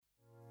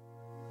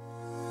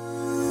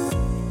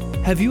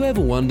Have you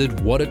ever wondered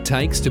what it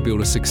takes to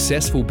build a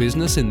successful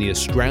business in the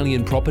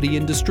Australian property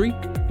industry?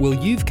 Well,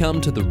 you've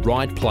come to the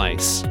right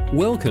place.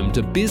 Welcome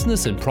to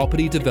Business and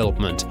Property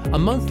Development, a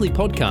monthly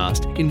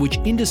podcast in which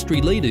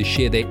industry leaders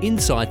share their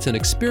insights and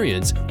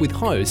experience with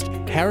host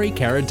Harry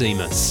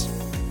Karadimas.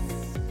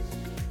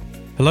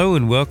 Hello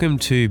and welcome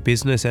to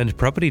Business and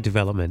Property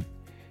Development.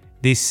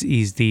 This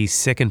is the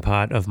second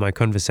part of my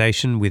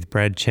conversation with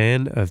Brad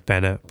Chan of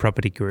Banner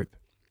Property Group.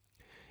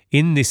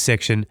 In this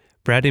section,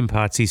 Brad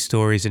imparts his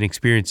stories and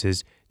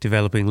experiences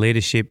developing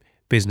leadership,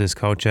 business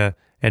culture,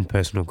 and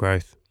personal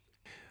growth.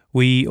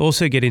 We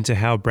also get into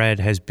how Brad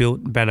has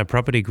built Banner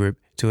Property Group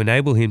to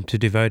enable him to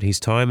devote his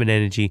time and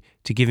energy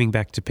to giving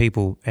back to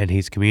people and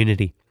his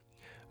community.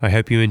 I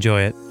hope you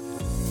enjoy it.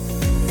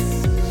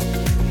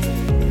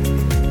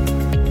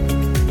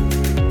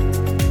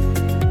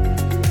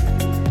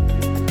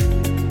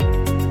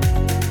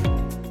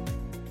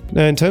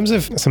 Now, in terms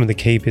of some of the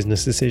key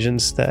business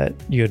decisions that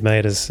you had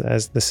made as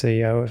the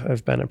CEO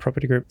of Banner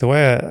Property Group, the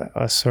way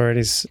I saw it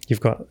is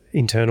you've got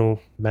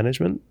internal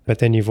management, but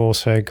then you've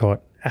also got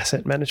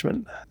asset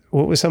management.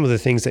 What were some of the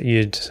things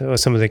or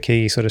some of the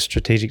key sort of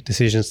strategic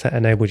decisions that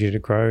enabled you to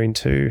grow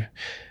into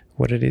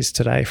what it is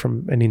today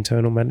from an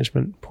internal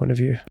management point of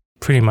view?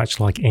 Pretty much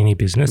like any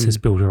business is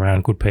built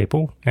around good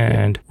people,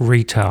 and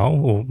retail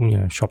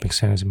or shopping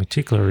centres in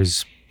particular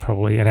is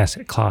probably an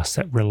asset class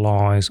that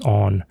relies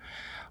on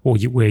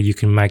where you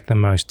can make the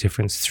most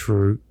difference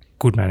through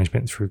good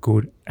management, through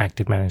good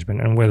active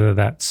management. And whether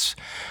that's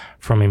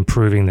from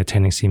improving the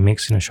tenancy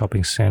mix in a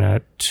shopping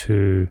centre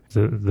to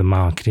the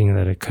marketing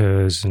that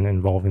occurs and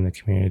involving the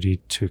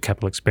community to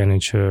capital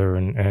expenditure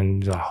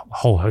and a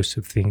whole host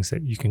of things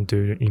that you can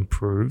do to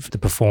improve the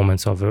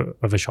performance of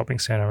a shopping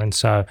centre. And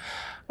so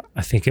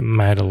I think it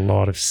made a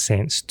lot of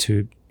sense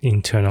to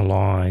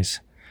internalise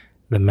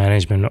the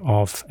management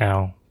of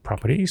our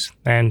properties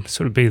and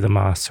sort of be the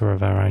master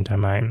of our own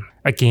domain.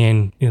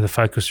 Again, the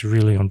focus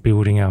really on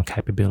building our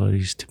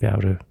capabilities to be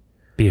able to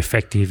be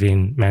effective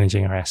in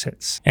managing our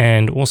assets,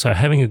 and also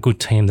having a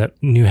good team that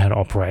knew how to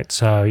operate.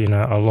 So,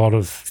 a lot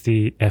of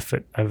the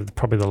effort over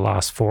probably the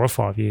last 4 or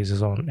 5 years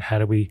is on how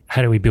do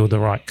we build the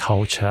right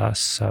culture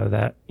so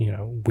that,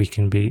 we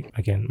can be,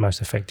 again,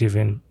 most effective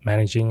in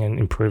managing and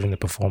improving the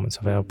performance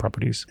of our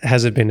properties.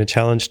 Has it been a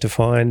challenge to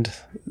find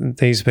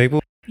these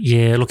people?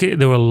 Yeah, look,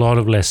 there were a lot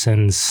of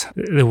lessons.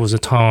 There was a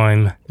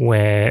time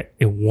where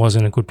it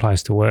wasn't a good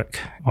place to work.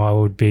 I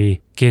would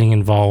be getting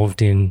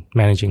involved in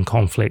managing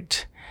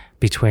conflict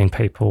between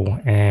people,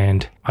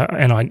 and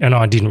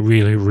I didn't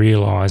really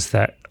realise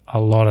that a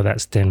lot of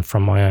that stemmed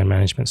from my own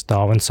management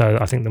style. And so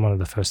I think that one of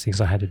the first things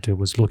I had to do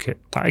was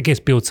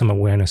build some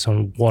awareness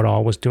on what I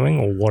was doing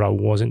or what I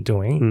wasn't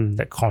doing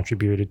that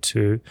contributed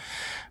to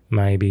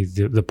maybe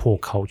the poor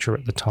culture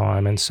at the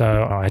time. And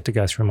so I had to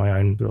go through my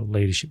own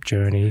leadership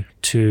journey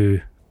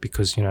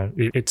because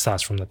it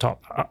starts from the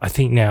top. I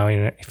think now,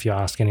 if you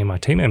ask any of my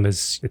team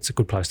members, it's a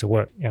good place to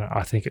work.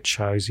 I think it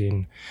shows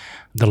in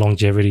the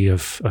longevity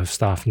of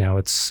staff now.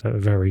 It's a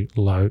very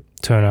low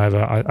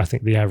turnover. I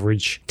think the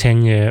average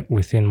tenure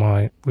within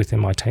my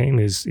team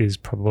is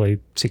probably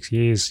 6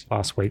 years.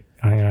 Last week,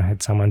 I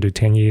had someone do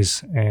 10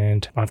 years,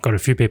 and I've got a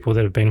few people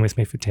that have been with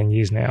me for 10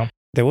 years now.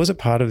 There was a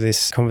part of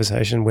this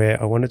conversation where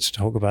I wanted to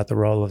talk about the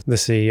role of the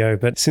CEO,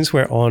 but since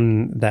we're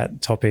on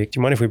that topic, do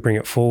you mind if we bring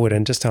it forward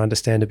and just to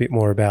understand a bit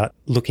more about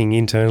looking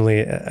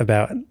internally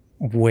about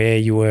where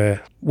you were,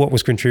 what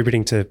was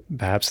contributing to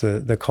perhaps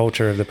the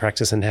culture of the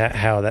practice and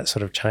how that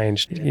sort of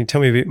changed? Can you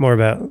tell me a bit more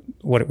about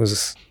what it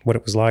was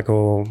like,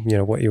 or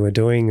what you were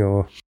doing?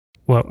 Or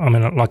well,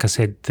 like I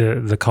said,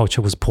 the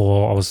culture was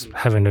poor. I was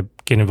having to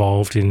get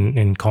involved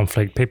in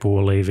conflict. People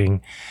were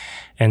leaving,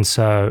 and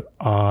so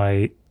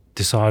I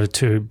decided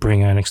to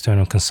bring an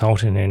external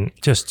consultant in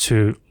just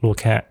to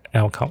look at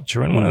our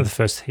culture. And one of the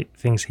first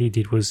things he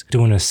did was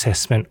do an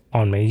assessment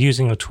on me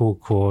using a tool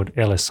called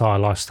LSI,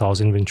 Lifestyles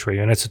Inventory.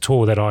 And it's a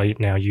tool that I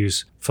now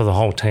use for the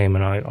whole team.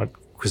 And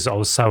because I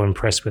was so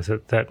impressed with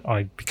it that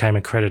I became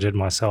accredited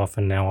myself,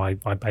 and now I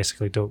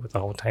basically do it with the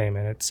whole team.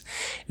 And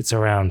it's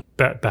around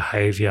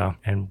behaviour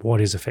and what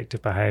is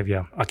effective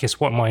behaviour. I guess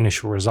what my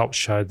initial results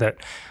showed that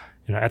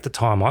at the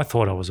time, I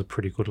thought I was a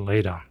pretty good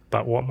leader,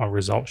 but what my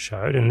results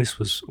showed, and this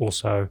was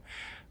also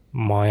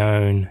my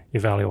own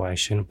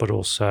evaluation, but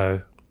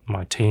also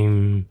my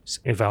team's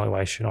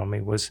evaluation on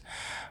me, was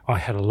I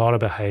had a lot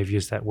of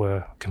behaviours that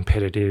were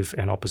competitive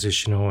and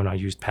oppositional, and I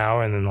used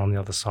power. And then on the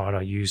other side,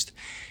 I used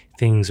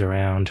things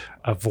around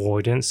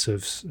avoidance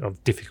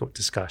of difficult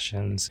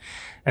discussions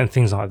and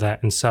things like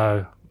that. And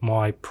so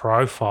my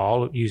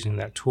profile using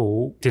that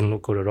tool didn't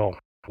look good at all.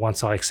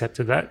 Once I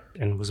accepted that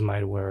and was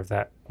made aware of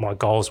that, my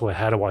goals were,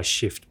 how do I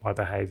shift my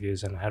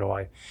behaviours and how do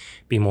I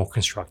be more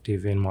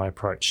constructive in my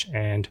approach?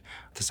 And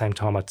at the same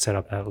time, I'd set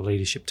up a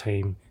leadership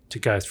team to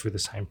go through the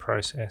same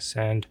process.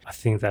 And I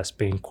think that's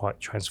been quite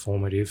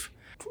transformative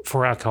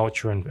for our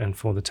culture and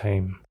for the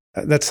team.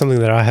 That's something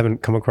that I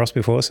haven't come across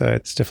before, so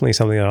it's definitely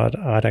something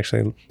I'd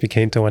actually be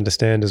keen to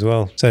understand as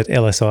well. So it's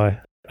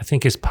LSI. I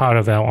think it's part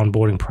of our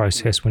onboarding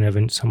process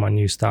whenever someone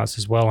new starts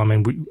as well. I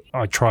mean,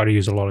 I try to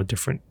use a lot of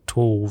different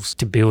tools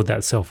to build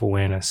that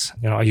self-awareness.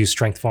 I use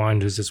strength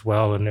finders as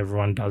well, and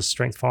everyone does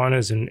strength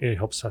finders, and it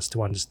helps us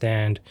to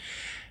understand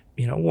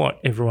what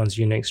everyone's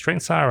unique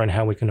strengths are and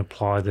how we can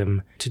apply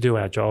them to do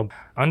our job.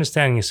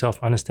 Understanding yourself,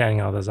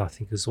 understanding others, I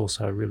think is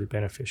also really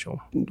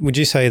beneficial. Would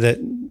you say that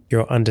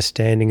your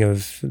understanding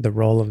of the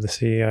role of the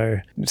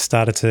CEO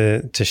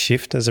started to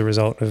shift as a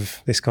result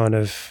of this kind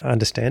of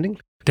understanding?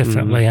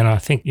 Definitely. And I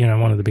think,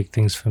 one of the big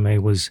things for me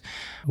was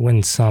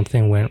when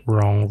something went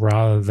wrong,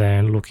 rather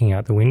than looking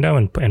out the window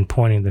and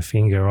pointing the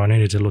finger, I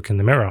needed to look in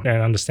the mirror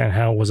and understand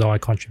how was I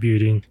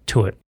contributing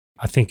to it.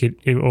 I think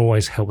it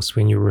always helps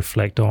when you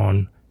reflect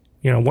on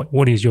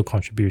what is your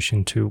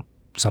contribution to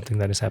something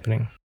that is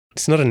happening?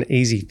 It's not an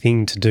easy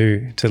thing to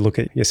do, to look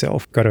at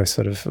yourself. Got to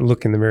sort of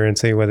look in the mirror and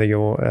see whether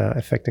you're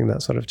affecting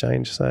that sort of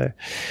change. So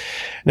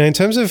now in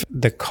terms of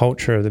the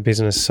culture of the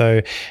business,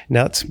 so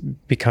now it's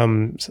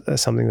become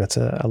something that's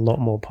a lot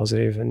more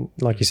positive. And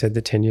like you said,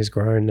 the tenure's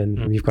grown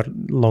and you've got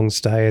long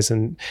stays,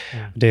 and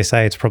I dare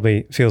say it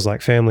probably feels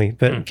like family.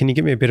 But can you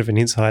give me a bit of an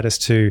insight as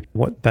to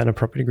what Banner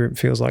Property Group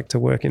feels like to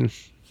work in?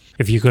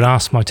 If you could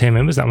ask my team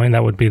members,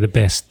 that would be the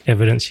best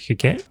evidence you could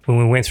get. When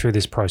we went through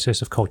this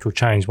process of cultural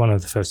change, one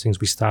of the first things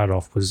we started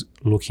off was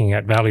looking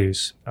at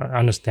values,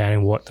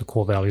 understanding what the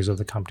core values of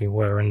the company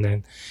were, and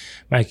then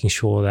making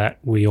sure that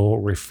we all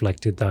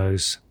reflected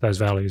those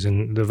values.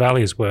 And the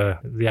values were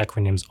the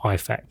acronyms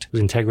IFACT: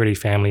 integrity,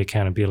 family,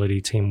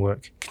 accountability,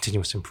 teamwork,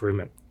 continuous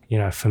improvement.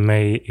 For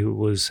me, it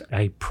was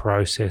a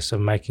process of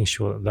making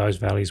sure that those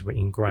values were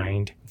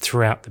ingrained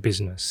throughout the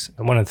business.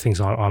 And one of the things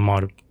I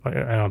might have,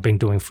 and I've been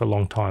doing for a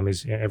long time,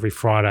 is every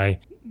Friday,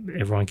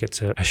 everyone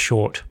gets a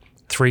short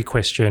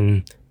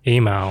 3-question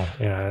email.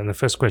 And the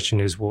first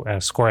question is,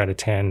 score out of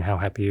 10, how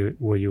happy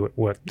were you at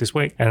work this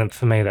week? And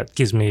for me, that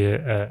gives me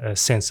a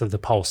sense of the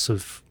pulse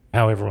of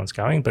how everyone's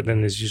going. But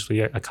then there's usually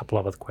a couple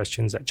of other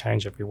questions that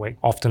change every week.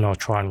 Often I'll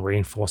try and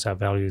reinforce our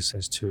values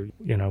as to,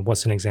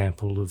 what's an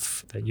example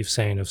of that you've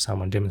seen of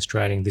someone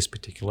demonstrating this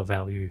particular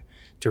value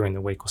during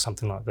the week or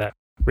something like that.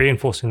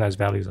 Reinforcing those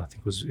values, I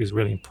think, is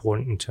really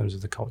important in terms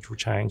of the cultural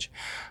change.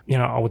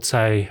 I would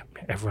say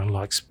everyone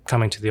likes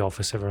coming to the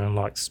office. Everyone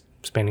likes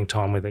spending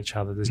time with each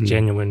other. There's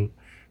genuine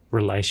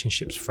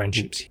relationships,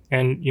 friendships.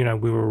 And,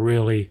 we were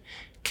really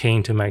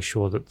keen to make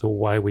sure that the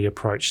way we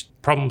approached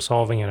problem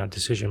solving and our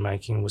decision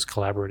making was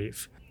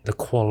collaborative. The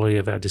quality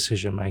of our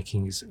decision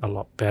making is a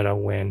lot better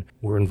when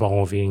we're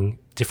involving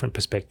different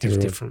perspectives,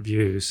 different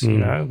views,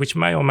 which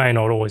may or may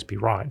not always be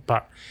right.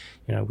 But,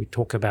 we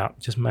talk about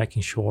just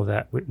making sure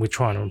that we're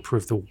trying to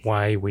improve the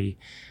way we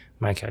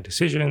make our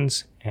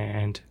decisions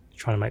and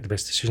trying to make the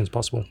best decisions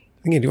possible.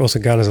 I think it also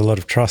garners a lot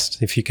of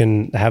trust if you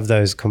can have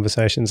those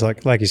conversations.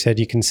 Like you said,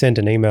 you can send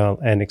an email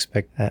and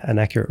expect an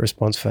accurate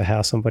response for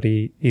how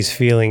somebody is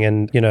feeling.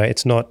 And,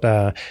 it's not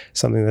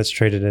something that's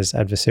treated as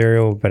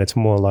adversarial, but it's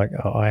more like,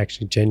 I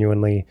actually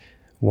genuinely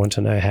want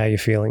to know how you're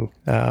feeling.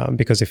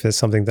 Because if there's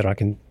something that I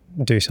can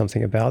do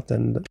something about,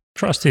 then...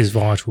 Trust is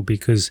vital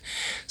because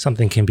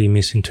something can be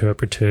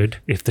misinterpreted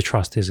if the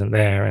trust isn't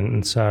there.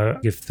 And so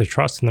if the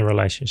trust in the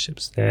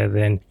relationship's there,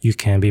 then you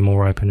can be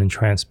more open and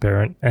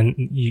transparent, and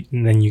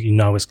then you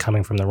know it's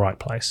coming from the right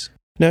place.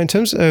 Now, in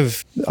terms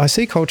of, I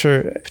see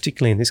culture,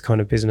 particularly in this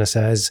kind of business,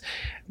 as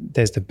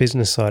there's the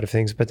business side of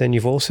things, but then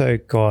you've also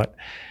got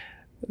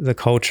the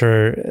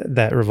culture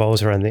that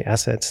revolves around the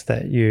assets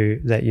that you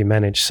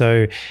manage.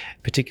 So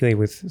particularly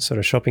with sort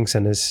of shopping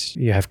centres,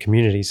 you have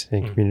communities,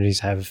 and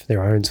communities have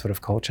their own sort of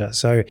culture.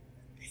 So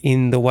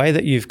in the way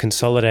that you've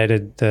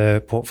consolidated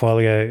the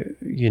portfolio,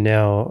 you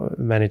now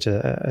manage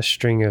a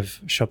string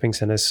of shopping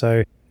centres.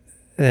 So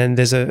and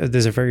there's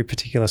a very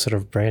particular sort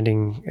of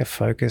branding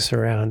focus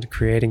around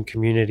creating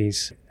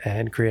communities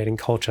and creating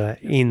culture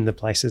in the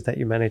places that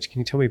you manage. Can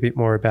you tell me a bit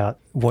more about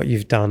what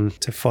you've done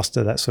to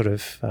foster that sort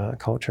of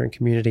culture and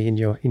community in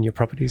your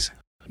properties?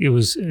 It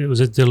was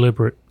a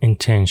deliberate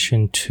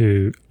intention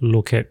to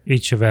look at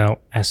each of our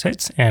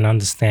assets and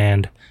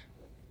understand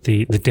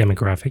the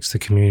demographics, the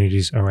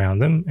communities around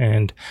them,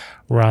 and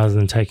rather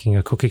than taking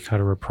a cookie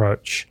cutter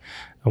approach,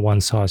 a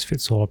one size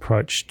fits all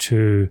approach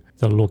to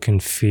the look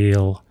and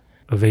feel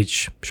of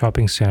each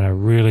shopping centre,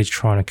 really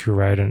trying to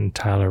curate it and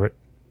tailor it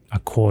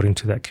according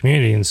to that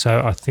community. And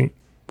so I think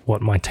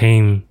what my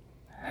team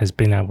has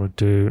been able to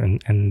do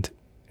and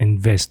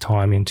invest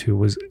time into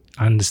was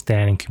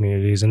understanding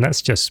communities, and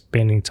that's just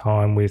spending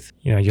time with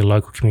your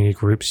local community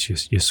groups,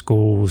 your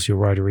schools, your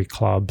Rotary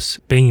clubs,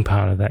 being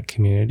part of that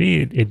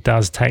community. It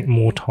does take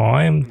more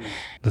time.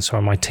 So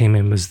my team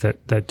members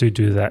that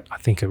do that, I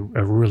think are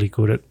really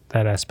good at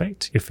that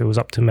aspect. If it was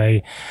up to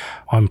me,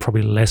 I'm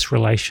probably less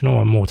relational.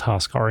 I'm more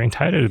task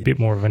orientated, a bit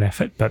more of an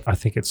effort, but I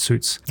think it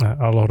suits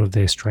a lot of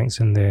their strengths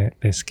and their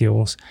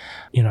skills.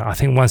 I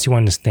think once you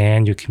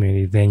understand your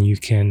community, then you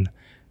can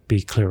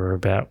be clearer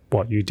about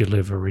what you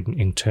deliver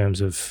in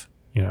terms of,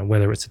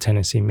 whether it's a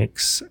tenancy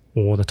mix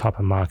or the type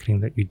of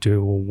marketing that you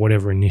do or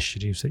whatever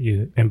initiatives that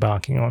you're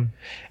embarking on.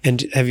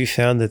 And have you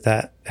found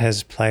that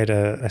has played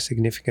a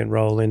significant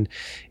role in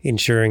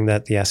ensuring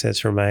that the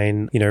assets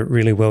remain,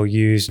 really well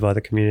used by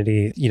the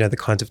community? The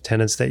kinds of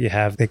tenants that you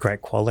have, they're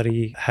great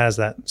quality. Has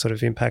that sort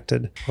of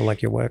impacted on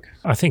your work?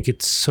 I think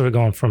it's sort of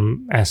gone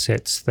from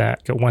assets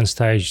that at one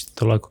stage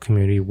the local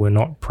community were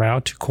not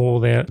proud to call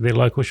their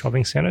local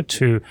shopping centre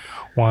to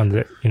one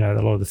that, a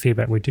lot of the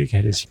feedback we do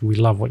get is we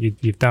love what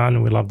you've done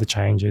and we love the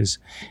changes.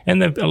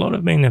 And a lot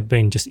of them have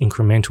been just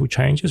incremental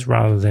changes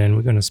rather than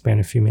we're going to spend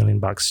a few $1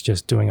 million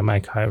just doing a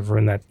makeover,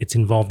 and that it's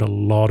involved a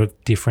lot of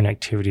different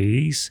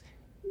activities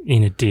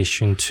in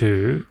addition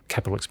to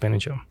capital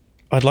expenditure.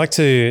 I'd like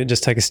to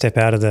just take a step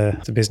out of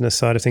the business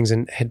side of things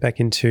and head back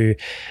into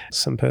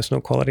some personal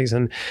qualities.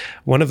 And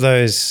one of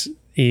those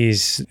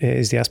is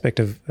the aspect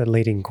of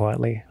leading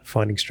quietly,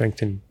 finding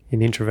strength in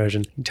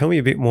introversion. Tell me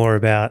a bit more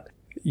about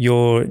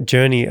your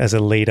journey as a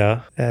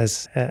leader,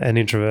 as an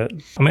introvert.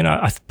 I mean,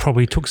 I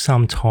probably took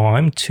some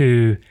time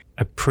to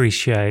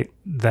appreciate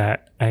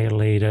that a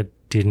leader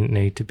didn't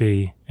need to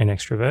be an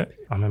extrovert.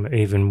 I remember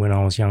even when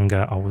I was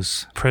younger, I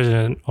was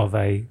president of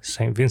a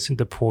St. Vincent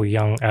de Paul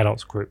young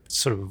adults group,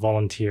 sort of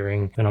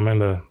volunteering. And I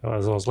remember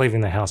as I was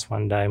leaving the house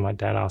one day, my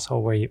dad asked,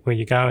 where are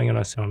you going? And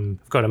I said,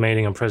 I've got a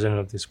meeting, I'm president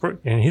of this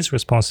group. And his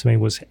response to me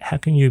was, how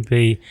can you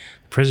be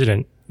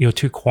president? You're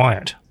too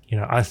quiet.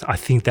 I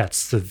think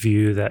that's the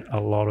view that a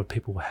lot of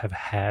people have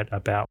had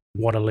about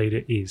what a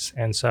leader is.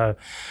 And so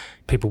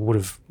people would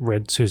have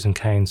read Susan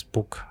Cain's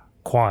book,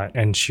 Quiet,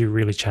 and she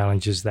really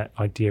challenges that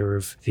idea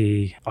of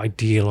the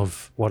ideal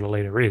of what a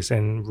leader is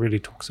and really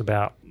talks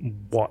about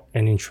what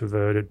an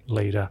introverted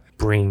leader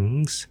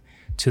brings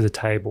to the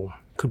table.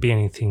 Could be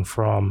anything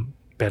from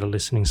better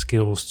listening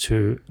skills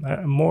to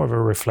more of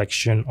a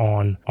reflection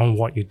on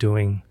what you're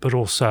doing, but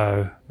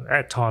also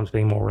at times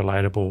being more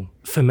relatable.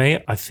 For me,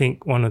 I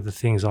think one of the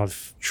things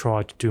I've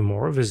tried to do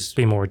more of is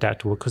be more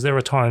adaptable, because there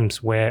are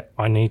times where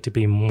I need to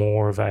be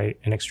more of an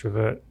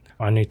extrovert.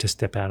 I need to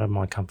step out of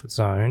my comfort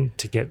zone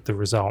to get the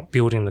result,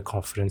 building the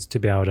confidence to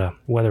be able to,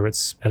 whether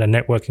it's at a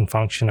networking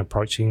function,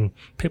 approaching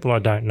people I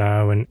don't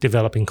know and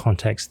developing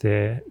contacts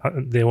there.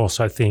 There are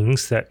also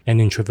things that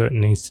an introvert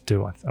needs to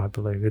do, I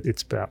believe.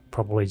 It's about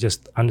probably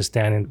just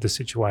understanding the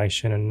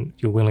situation and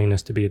your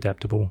willingness to be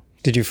adaptable.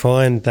 Did you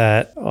find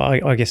that,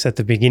 I guess at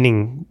the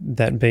beginning,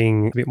 that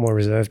being a bit more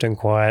reserved and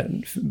quiet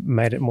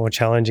made it more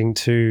challenging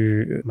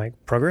to make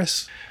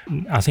progress?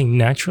 I think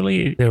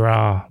naturally there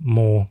are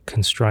more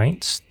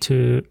constraints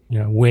to,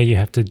 where you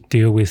have to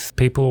deal with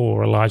people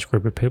or a large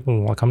group of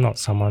people. Like, I'm not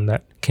someone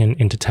that can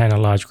entertain a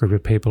large group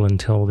of people and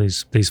tell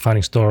these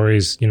funny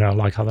stories,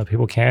 like other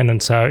people can.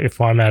 And so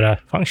if I'm at a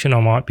function,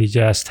 I might be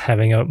just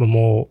having a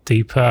more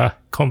deeper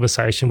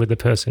conversation with the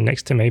person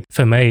next to me.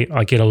 For me,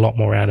 I get a lot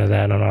more out of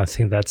that, and I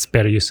think that's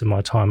better use of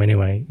my time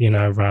anyway,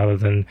 rather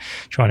than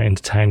trying to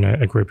entertain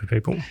a group of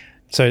people.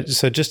 So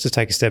just to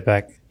take a step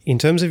back, in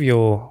terms of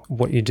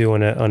what you do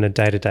on a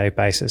day-to-day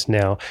basis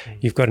now,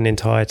 you've got an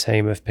entire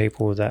team of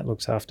people that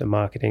looks after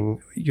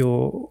marketing,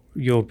 your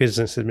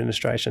business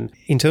administration.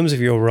 In terms of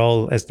your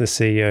role as the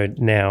CEO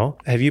now,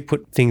 have you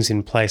put things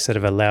in place that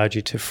have allowed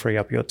you to free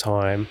up your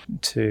time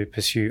to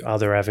pursue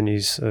other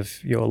avenues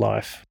of your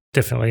life?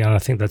 Definitely, and I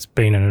think that's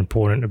been an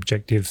important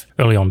objective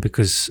early on,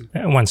 because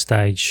at one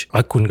stage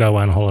I couldn't go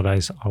away on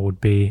holidays.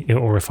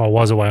 Or if I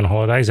was away on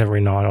holidays, every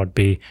night I'd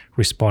be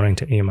responding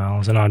to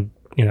emails, and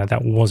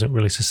that wasn't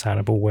really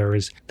sustainable.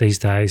 Whereas these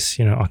days,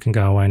 I can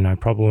go away no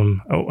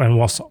problem. And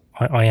whilst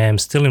I am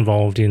still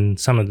involved in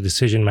some of the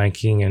decision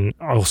making, and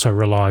I also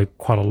rely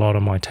quite a lot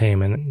on my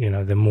team, and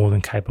they're more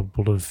than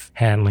capable of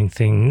handling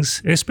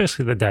things,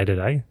 especially the day to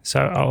day.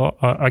 So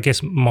I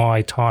guess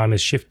my time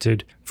has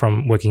shifted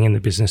from working in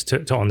the business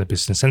to on the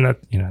business, and that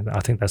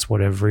I think that's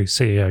what every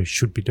CEO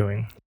should be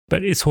doing.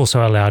 But it's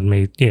also allowed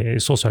me,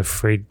 it's also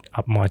freed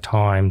up my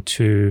time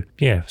to,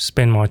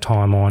 spend my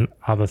time on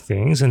other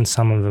things, and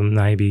some of them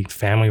may be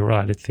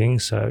family-related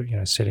things. So,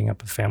 setting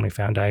up a family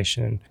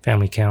foundation,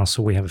 family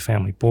council, we have a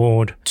family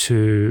board,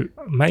 to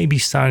maybe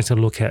starting to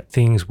look at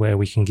things where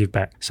we can give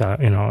back. So,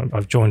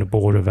 I've joined a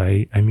board of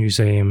a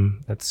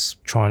museum that's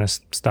trying to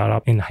start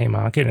up in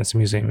Haymarket, and it's a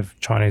museum of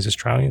Chinese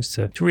Australians,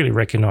 to really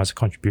recognise the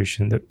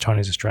contribution that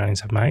Chinese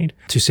Australians have made,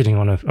 to sitting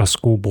on a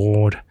school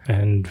board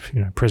and,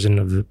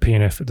 president of the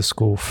PNF at the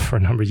school for a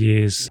number of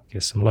years, I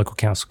guess some local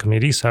council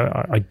committees. So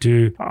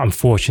I'm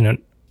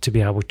fortunate to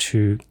be able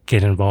to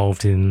get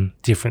involved in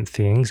different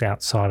things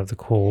outside of the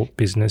core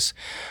business.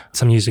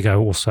 Some years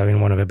ago, also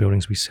in one of our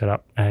buildings, we set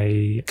up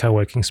a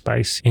co-working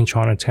space in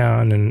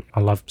Chinatown, and I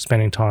love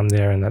spending time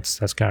there, and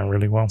that's going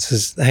really well. This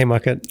is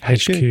Haymarket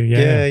HQ,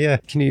 yeah.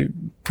 Can you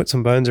put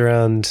some bones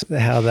around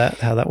how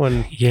that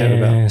one came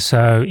about? Yeah,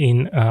 so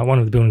in one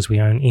of the buildings we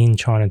own in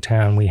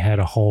Chinatown, we had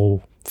a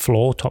whole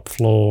top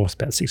floor, it's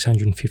about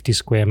 650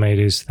 square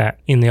metres, that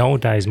in the old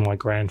days my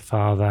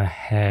grandfather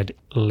had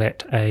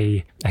let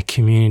a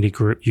community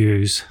group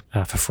use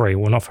for free.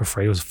 Well, not for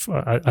free, it was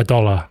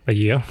 $1 a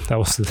year. That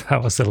was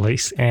the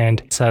lease.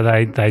 And so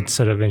they'd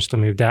sort of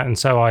eventually moved out. And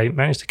so I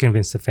managed to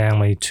convince the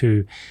family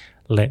to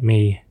let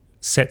me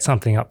set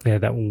something up there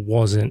that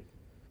wasn't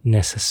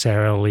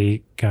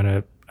necessarily going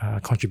to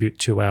contribute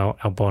to our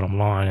bottom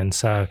line. And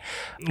so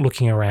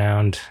looking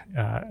around,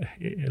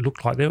 it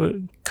looked like there were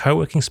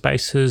co-working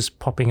spaces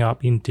popping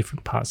up in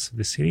different parts of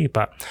the city,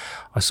 but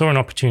I saw an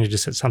opportunity to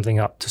set something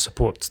up to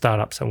support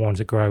startups that wanted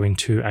to grow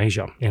into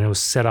Asia. And it was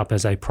set up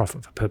as a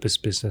profit for purpose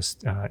business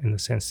in the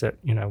sense that,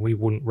 we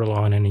wouldn't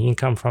rely on any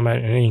income from it,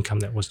 and any income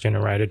that was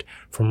generated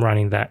from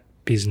running that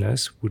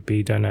business would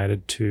be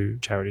donated to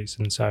charities.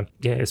 And so,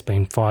 it's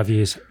been 5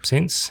 years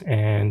since,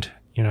 and,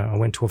 I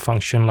went to a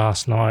function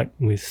last night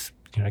with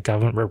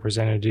government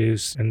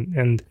representatives,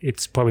 and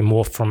it's probably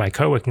more from a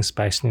co-working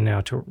space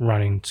now to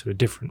running sort of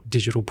different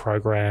digital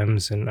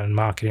programs and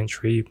market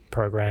entry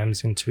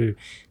programs into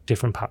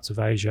different parts of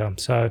Asia.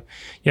 So,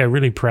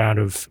 really proud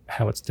of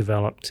how it's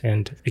developed.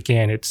 And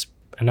again, it's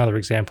another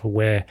example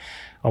where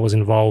I was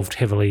involved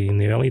heavily in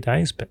the early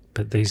days, but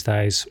these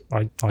days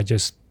I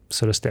just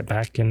sort of step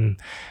back and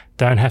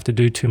don't have to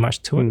do too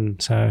much to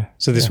it. So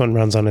this one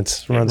runs on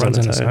its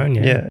own.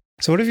 Yeah.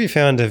 So what have you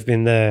found have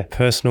been the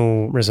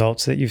personal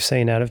results that you've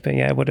seen out of being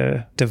able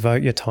to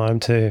devote your time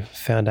to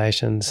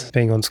foundations,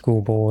 being on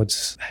school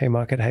boards,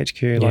 Haymarket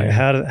HQ? Like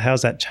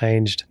how's that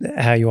changed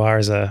how you are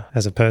as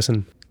a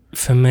person?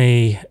 For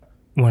me,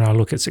 when I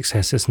look at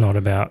success, it's not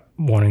about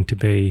wanting to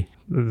be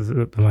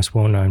the most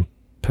well-known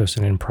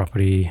person in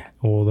property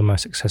or the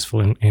most successful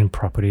in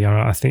property.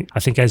 I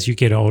think as you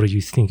get older,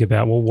 you think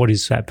about, well, what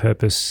is that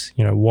purpose?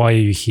 Why are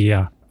you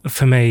here?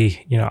 For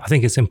me, I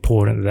think it's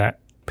important that,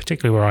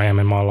 particularly where I am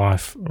in my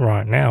life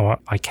right now,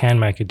 I can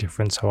make a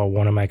difference, so I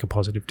want to make a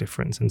positive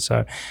difference. And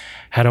so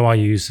how do I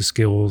use the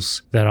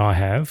skills that I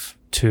have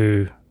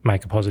to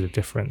make a positive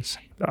difference?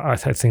 I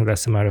think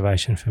that's the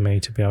motivation for me,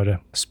 to be able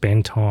to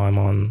spend time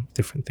on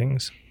different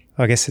things.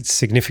 I guess it's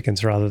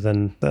significance rather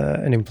than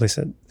an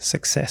implicit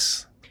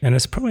success. And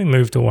it's probably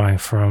moved away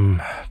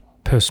from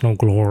personal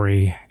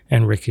glory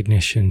and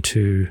recognition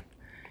to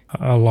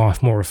a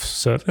life more of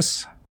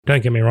service.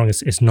 Don't get me wrong,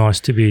 it's nice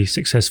to be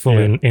successful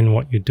in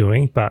what you're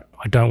doing, but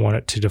I don't want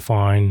it to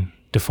define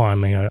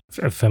me.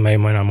 For me,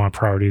 my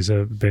priorities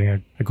are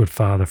being a good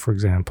father, for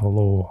example,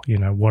 or,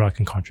 what I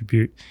can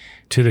contribute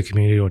to the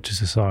community or to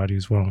society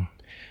as well.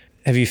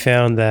 Have you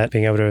found that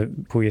being able to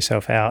pull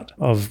yourself out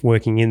of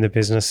working in the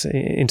business,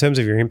 in terms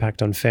of your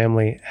impact on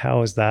family,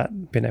 how has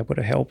that been able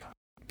to help?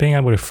 Being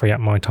able to free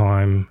up my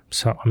time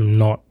so I'm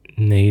not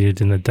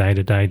needed in the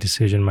day-to-day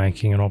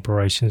decision-making and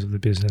operations of the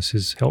business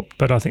has helped.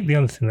 But I think the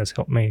other thing that's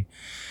helped me,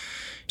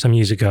 some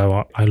years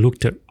ago, I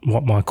looked at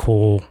what my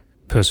core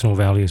personal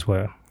values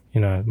were.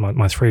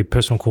 My three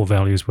personal core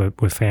values were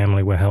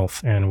family, were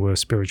health, and were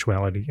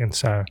spirituality. And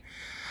so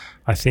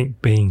I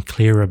think being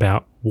clear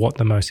about what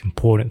the most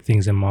important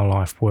things in my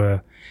life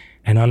were,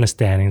 and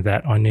understanding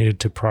that I needed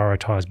to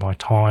prioritize my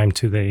time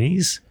to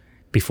these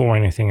before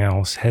anything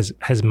else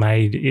has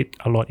made it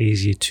a lot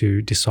easier to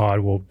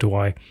decide, well, do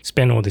I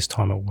spend all this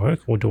time at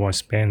work, or do I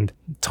spend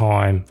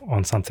time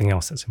on something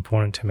else that's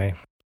important to me?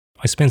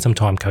 I spend some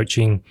time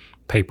coaching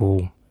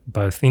people,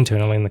 both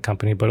internally in the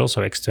company, but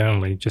also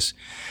externally, just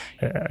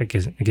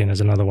again,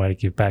 as another way to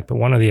give back. But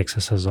one of the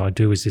exercises I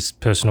do is this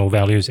personal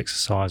values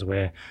exercise,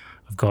 where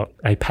I've got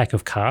a pack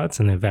of cards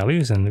and their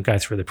values, and go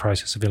through the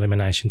process of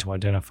elimination to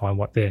identify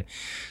what their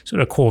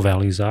sort of core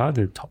values are,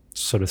 the top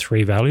sort of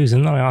 3 values.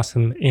 And then I ask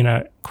them,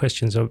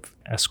 questions of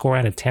a score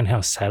out of 10, how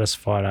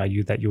satisfied are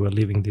you that you are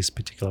living this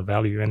particular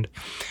value? And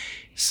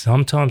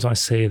sometimes I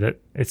see that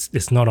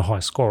it's not a high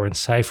score. And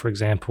say, for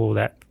example,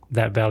 that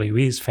value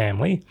is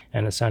family,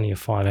 and it's only a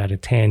 5 out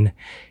of 10,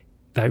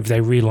 they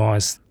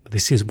realise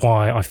this is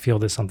why I feel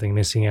there's something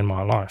missing in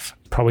my life.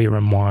 Probably a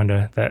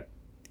reminder that,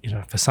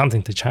 for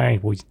something to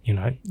change, well,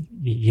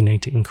 you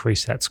need to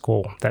increase that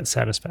score, that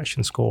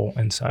satisfaction score.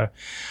 And so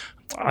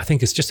I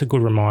think it's just a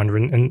good reminder.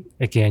 And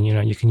again,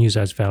 you can use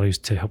those values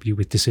to help you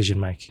with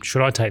decision making.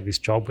 Should I take this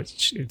job,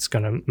 which it's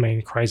going to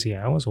mean crazy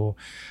hours, or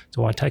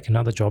do I take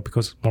another job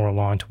because it's more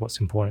aligned to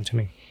what's important to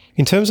me?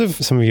 In terms of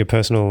some of your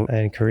personal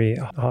and career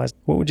highs,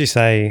 what would you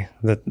say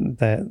that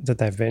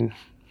they've been?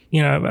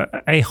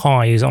 A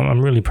high is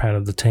I'm really proud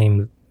of the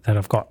team that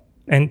I've got,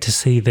 and to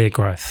see their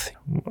growth.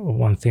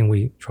 One thing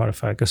we try to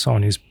focus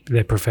on is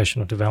their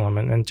professional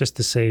development, and just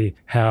to see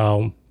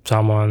how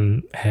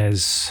someone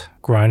has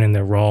grown in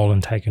their role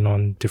and taken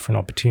on different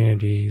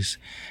opportunities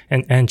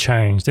and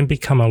changed and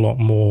become a lot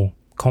more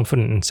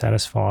confident and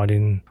satisfied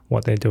in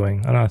what they're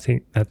doing. And I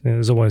think that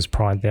there's always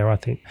pride there. I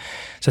think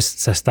just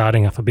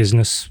starting up a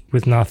business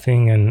with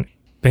nothing and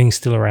being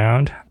still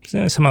around.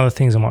 Some other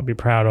things I might be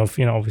proud of,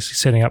 obviously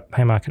setting up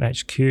Haymarket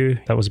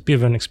HQ. That was a bit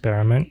of an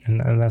experiment,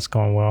 and that's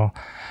gone well.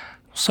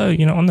 So,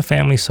 on the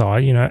family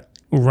side,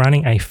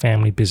 running a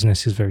family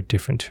business is very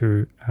different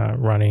to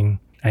running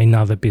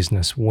another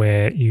business,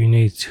 where you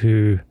need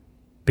to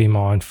be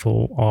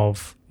mindful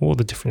of all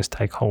the different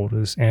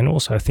stakeholders and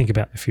also think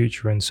about the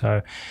future. And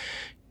so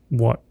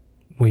what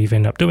we've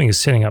ended up doing is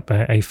setting up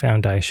a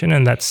foundation,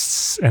 and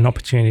that's an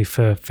opportunity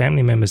for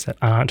family members that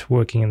aren't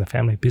working in the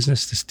family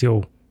business to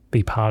still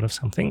be part of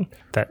something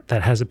that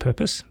has a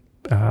purpose.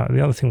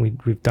 The other thing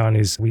we've done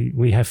is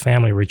we have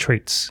family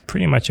retreats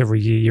pretty much every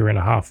year and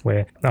a half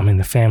where, I mean,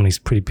 the family's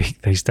pretty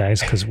big these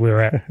days because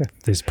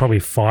there's probably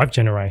 5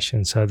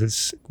 generations. So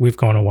we've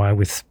gone away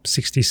with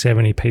 60,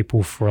 70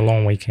 people for a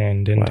long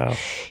weekend. And Wow.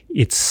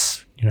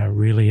 It's,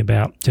 really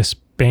about just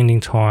spending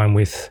time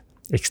with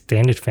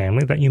extended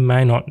family that you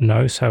may not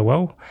know so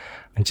well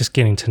and just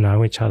getting to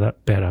know each other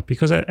better.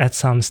 Because at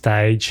some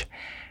stage,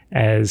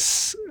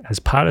 as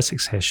part of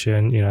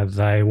succession,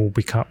 they will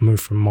move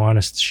from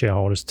minor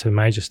shareholders to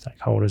major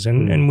stakeholders,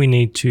 and we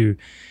need to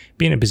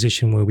be in a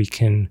position where we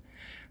can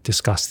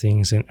discuss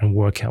things and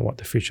work out what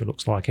the future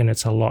looks like. And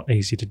it's a lot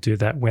easier to do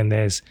that when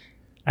there's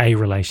a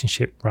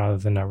relationship rather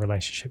than no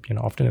relationship.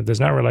 Often if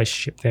there's no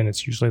relationship, then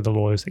it's usually the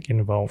lawyers that get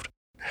involved.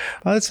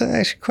 It's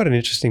actually quite an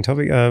interesting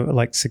topic,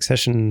 like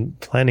succession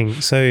planning.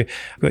 So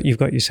you've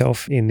got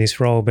yourself in this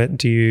role, but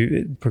do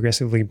you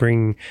progressively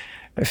bring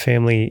a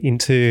family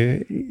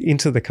into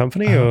the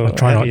company? Or I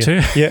try not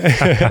to.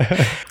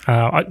 Yeah.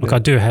 I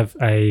do have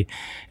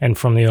and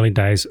from the early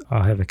days,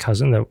 I have a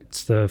cousin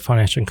that's the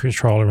financial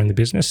controller in the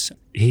business.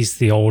 He's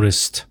the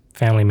oldest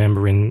family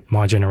member in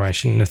my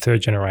generation, the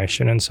 3rd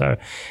generation. And so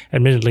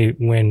admittedly,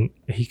 when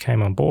he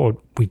came on board,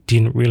 we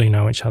didn't really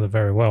know each other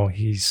very well.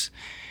 He's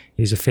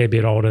a fair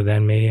bit older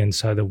than me, and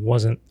so there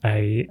wasn't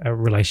a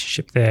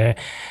relationship there,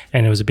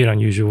 and it was a bit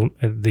unusual,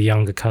 the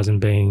younger cousin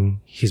being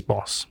his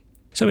boss.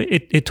 So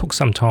it took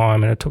some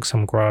time and it took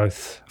some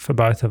growth for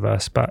both of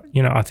us, but,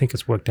 I think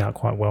it's worked out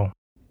quite well.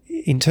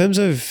 In terms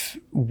of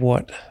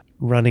what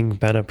running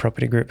Banner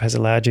Property Group has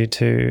allowed you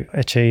to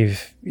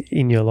achieve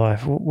in your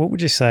life, what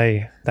would you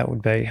say that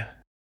would be?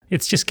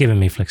 It's just given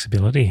me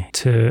flexibility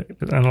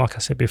and like I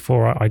said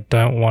before, I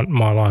don't want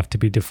my life to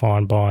be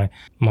defined by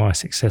my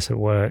success at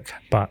work,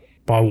 but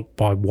by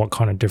what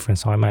kind of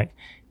difference I make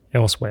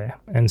elsewhere.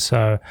 And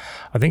so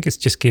I think it's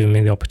just given me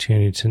the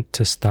opportunity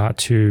to start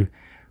to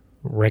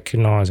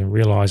recognize and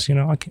realize,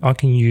 I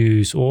can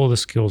use all the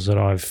skills that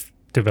I've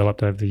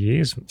developed over the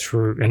years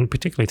and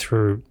particularly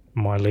through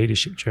my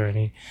leadership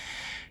journey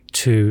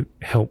to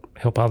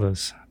help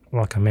others.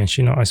 Like I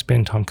mentioned, I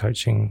spend time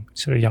coaching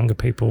sort of younger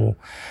people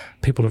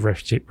of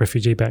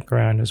refugee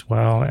background as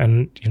well.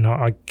 And,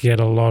 I get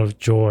a lot of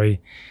joy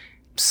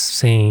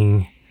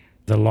seeing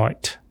the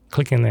light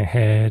click in their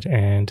head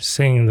and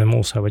seeing them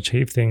also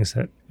achieve things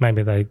that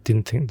maybe they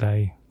didn't think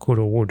they could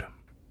or would.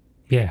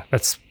 Yeah,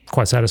 that's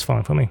quite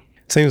satisfying for me.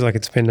 It seems like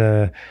it's been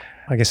a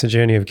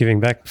journey of giving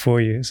back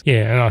for you.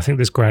 Yeah, and I think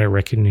there's greater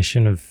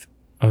recognition of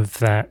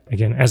that.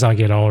 Again, as I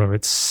get older,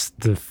 it's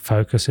the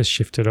focus has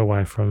shifted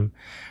away from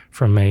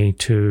me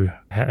to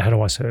how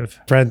do I serve.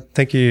 Brad,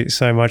 thank you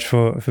so much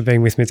for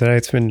being with me today.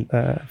 It's been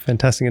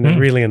fantastic and a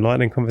really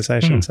enlightening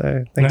conversation.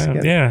 So thanks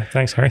again. Yeah,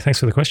 thanks, Harry. Thanks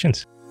for the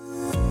questions.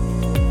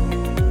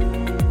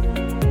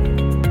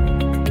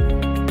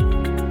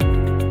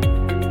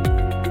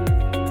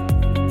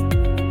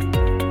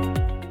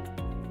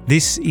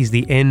 This is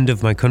the end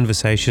of my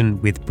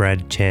conversation with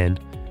Brad Chan.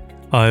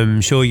 I'm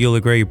sure you'll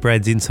agree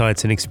Brad's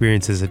insights and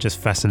experiences are just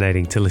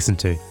fascinating to listen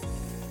to.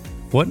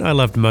 What I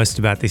loved most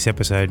about this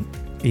episode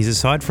is,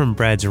 aside from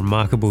Brad's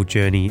remarkable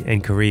journey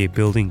and career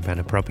building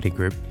Banner Property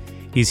Group,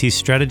 is his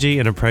strategy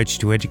and approach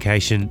to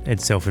education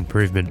and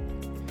self-improvement.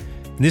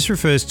 This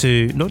refers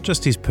to not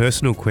just his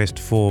personal quest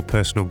for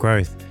personal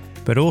growth,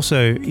 but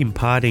also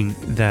imparting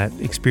that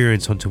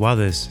experience onto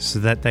others so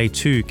that they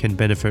too can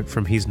benefit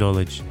from his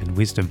knowledge and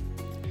wisdom.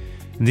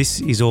 And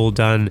this is all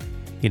done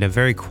in a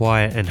very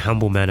quiet and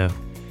humble manner.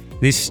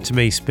 This to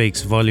me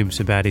speaks volumes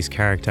about his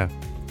character,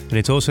 and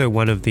it's also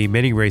one of the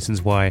many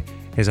reasons why,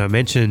 as I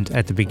mentioned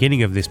at the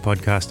beginning of this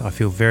podcast, I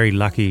feel very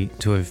lucky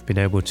to have been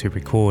able to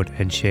record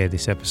and share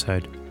this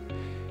episode.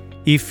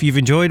 If you've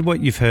enjoyed what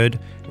you've heard,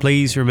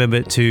 please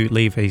remember to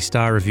leave a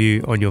star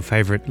review on your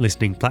favourite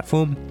listening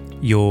platform.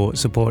 Your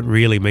support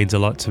really means a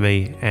lot to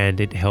me,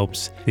 and it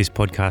helps this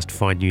podcast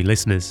find new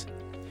listeners.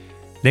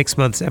 Next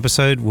month's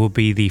episode will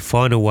be the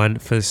final one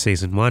for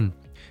Season 1.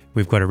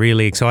 We've got a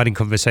really exciting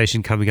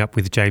conversation coming up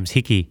with James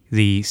Hickey,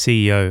 the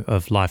CEO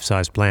of Life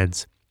Size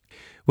Plans.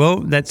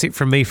 Well, that's it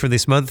from me for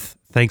this month.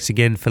 Thanks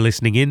again for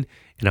listening in,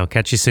 and I'll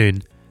catch you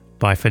soon.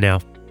 Bye for now.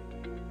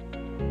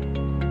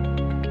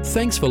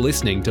 Thanks for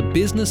listening to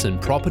Business and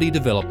Property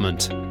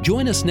Development.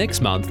 Join us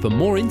next month for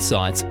more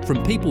insights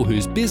from people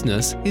whose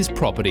business is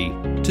property.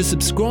 To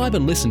subscribe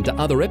and listen to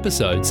other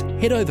episodes,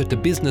 head over to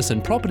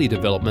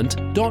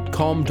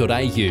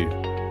businessandpropertydevelopment.com.au.